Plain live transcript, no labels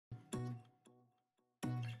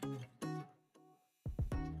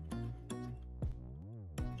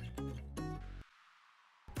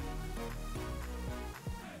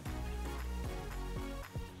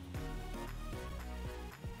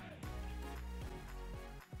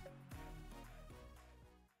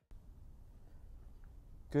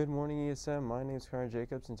Good morning, ESM. My name is Connor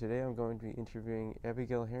Jacobs, and today I'm going to be interviewing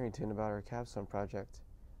Abigail Harrington about her capstone project.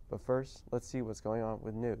 But first, let's see what's going on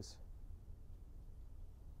with news.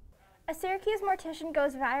 A Syracuse mortician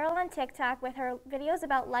goes viral on TikTok with her videos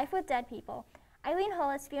about life with dead people. Eileen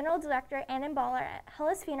Hullis, funeral director and emballer at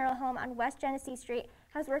Hullis Funeral Home on West Genesee Street,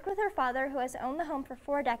 has worked with her father, who has owned the home for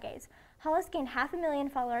 4 decades. Hullis gained 500,000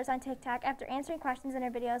 followers on TikTok after answering questions in her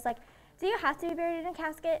videos like, "Do you have to be buried in a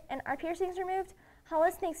casket? And are piercings removed?"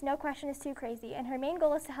 Hullis thinks no question is too crazy, and her main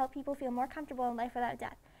goal is to help people feel more comfortable in life without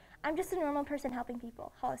death. "I'm just a normal person helping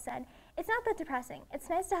people," Hullis said. "It's not that depressing. It's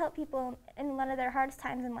nice to help people in one of their hardest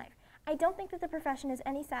times in life. I don't think that the profession is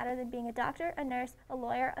any sadder than being a doctor, a nurse, a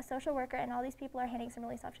lawyer, a social worker, and all these people are handing some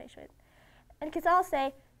really self-shade shit. And because I'll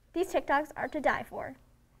say, these TikToks are to die for."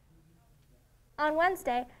 On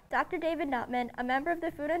Wednesday, Dr. David Nutman, a member of the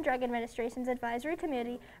Food and Drug Administration's advisory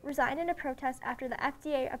committee, resigned in a protest after the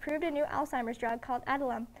FDA approved a new Alzheimer's drug called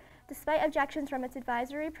Aduhelm, despite objections from its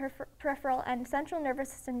advisory peripheral and central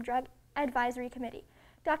nervous system drug advisory committee.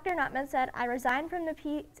 Dr. Nutman said, "I resigned from the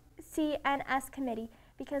PCNS committee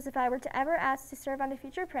because if I were to ever ask to serve on a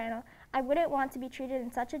future panel, I wouldn't want to be treated in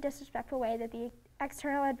such a disrespectful way that the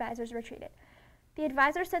external advisors were treated." The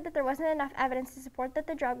advisor said that there wasn't enough evidence to support that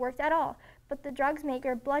the drug worked at all, but the drug's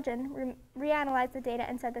maker, Bludgeon, reanalyzed the data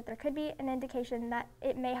and said that there could be an indication that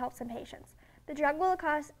it may help some patients. The drug will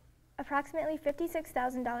cost approximately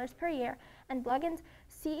 $56,000 per year, and Bludgeon's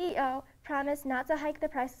CEO promised not to hike the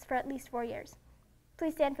prices for at least 4 years.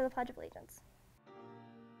 Please stand for the Pledge of Allegiance.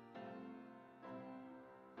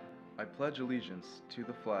 I pledge allegiance to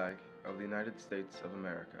the flag of the United States of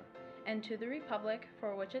America, and to the republic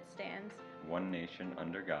for which it stands, one nation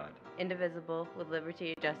under God, indivisible, with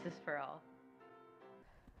liberty and justice for all.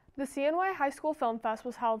 The CNY High School Film Fest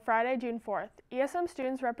was held Friday, June 4th. ESM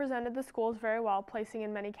students represented the schools very well, placing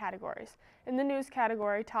in many categories. In the news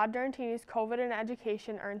category, Todd Durantini's COVID and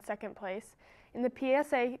Education earned 2nd place. In the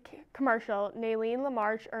PSA commercial, Naylene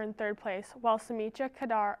Lamarche earned 3rd place, while Samicha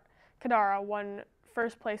Kadara won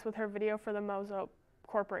 1st place with her video for the Mozo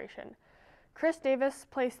Corporation. Chris Davis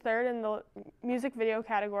placed 3rd in the music video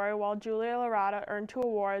category, while Julia Larada earned 2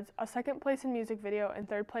 awards, a 2nd place in music video and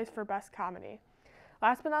 3rd place for Best Comedy.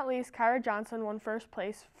 Last but not least, Kyra Johnson won 1st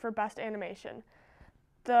place for Best Animation.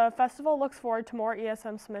 The festival looks forward to more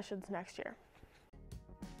ESM submissions next year.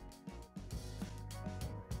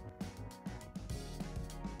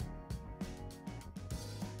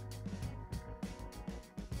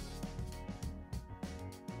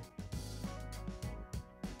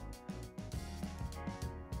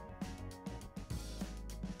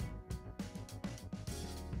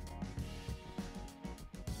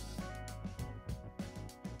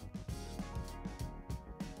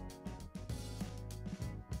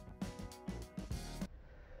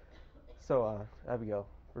 So, Abigail,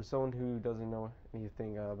 for someone who doesn't know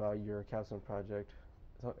anything about your capstone project,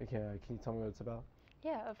 can you tell me what it's about?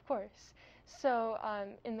 Yeah, of course. So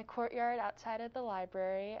in the courtyard outside of the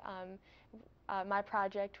library, my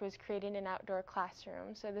project was creating an outdoor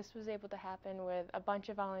classroom. So this was able to happen with a bunch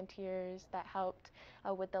of volunteers that helped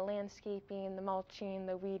with the landscaping, the mulching,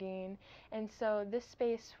 the weeding. And so this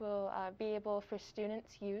space will be able for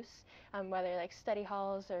students' use, whether like study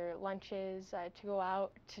halls or lunches, to go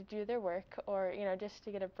out to do their work, or just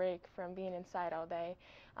to get a break from being inside all day.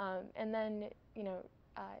 And then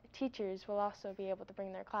teachers will also be able to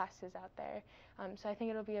bring their classes out there. So I think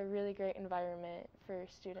it'll be a really great environment for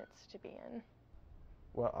students to be in.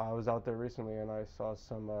 Well, I was out there recently and I saw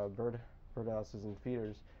some birdhouses and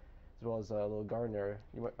feeders, as well as a little garden area.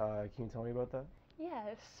 Can you tell me about that?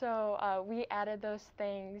 Yeah, so we added those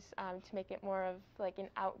things to make it more of like an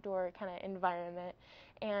outdoor kind of environment.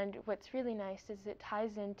 And what's really nice is it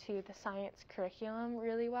ties into the science curriculum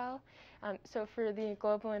really well. So for the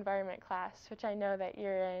global environment class, which I know that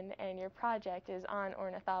you're in, and your project is on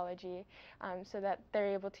ornithology, so that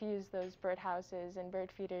they're able to use those birdhouses and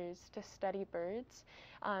bird feeders to study birds.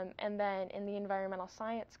 And then in the environmental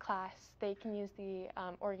science class, they can use the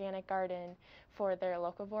organic garden for their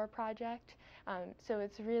locavore project. So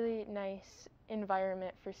it's a really nice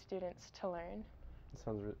environment for students to learn. It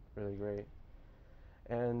sounds really great.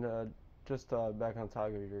 And just back on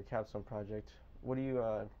topic of your capstone project, what do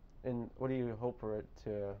you hope for it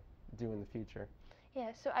to do in the future?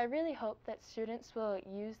 Yeah, so I really hope that students will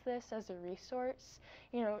use this as a resource.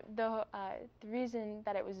 The reason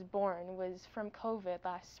that it was born was from COVID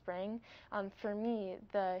last spring. For me,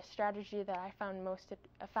 the strategy that I found most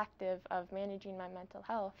effective of managing my mental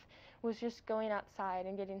health was just going outside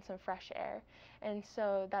and getting some fresh air. And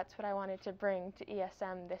so that's what I wanted to bring to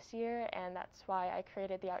ESM this year, and that's why I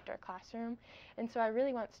created the outdoor classroom. And so I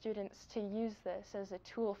really want students to use this as a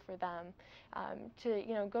tool for them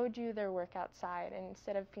to go do their work outside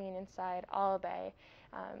instead of being inside all day.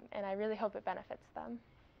 And I really hope it benefits them.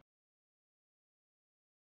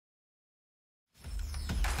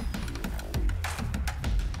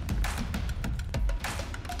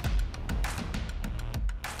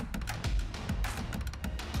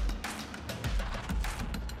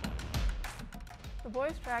 The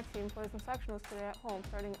boys track team plays in sectionals today at home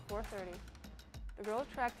starting at 4:30. The girls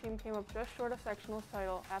track team came up just short of sectionals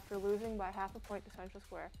title after losing by half a point to Central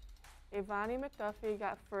Square. Ivani McDuffie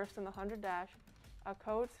got first in the 100 dash.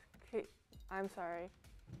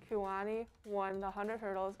 Kiwani won the 100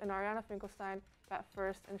 hurdles, and Ariana Finkelstein got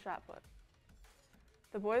first in shot put.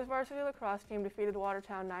 The boys varsity lacrosse team defeated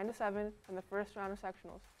Watertown 9-7 in the first round of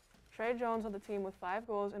sectionals. Trey Jones led the team with 5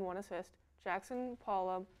 goals and 1 assist. Jackson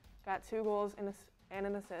Paula got 2 goals and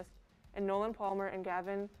an assist, and Nolan Palmer and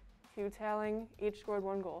Gavin Hugh-Tailing each scored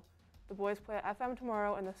 1 goal. The boys play at FM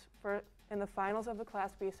tomorrow in the finals of the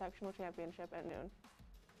Class B sectional championship at noon.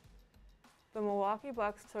 The Milwaukee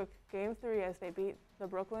Bucks took Game 3 as they beat the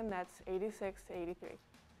Brooklyn Nets 86-83.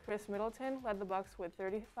 Chris Middleton led the Bucks with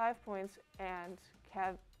 35 points, and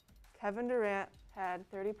Kevin Durant had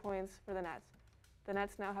 30 points for the Nets. The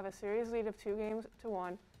Nets now have a series lead of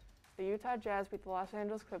 2-1. The Utah Jazz beat the Los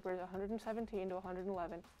Angeles Clippers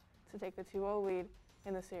 117-111 to take the 2-0 lead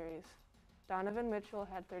in the series. Donovan Mitchell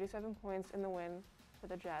had 37 points in the win for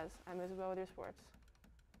the Jazz. I'm Isabel with your sports.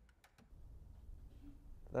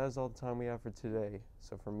 That is all the time we have for today.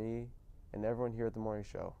 So for me and everyone here at the morning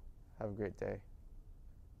show, have a great day.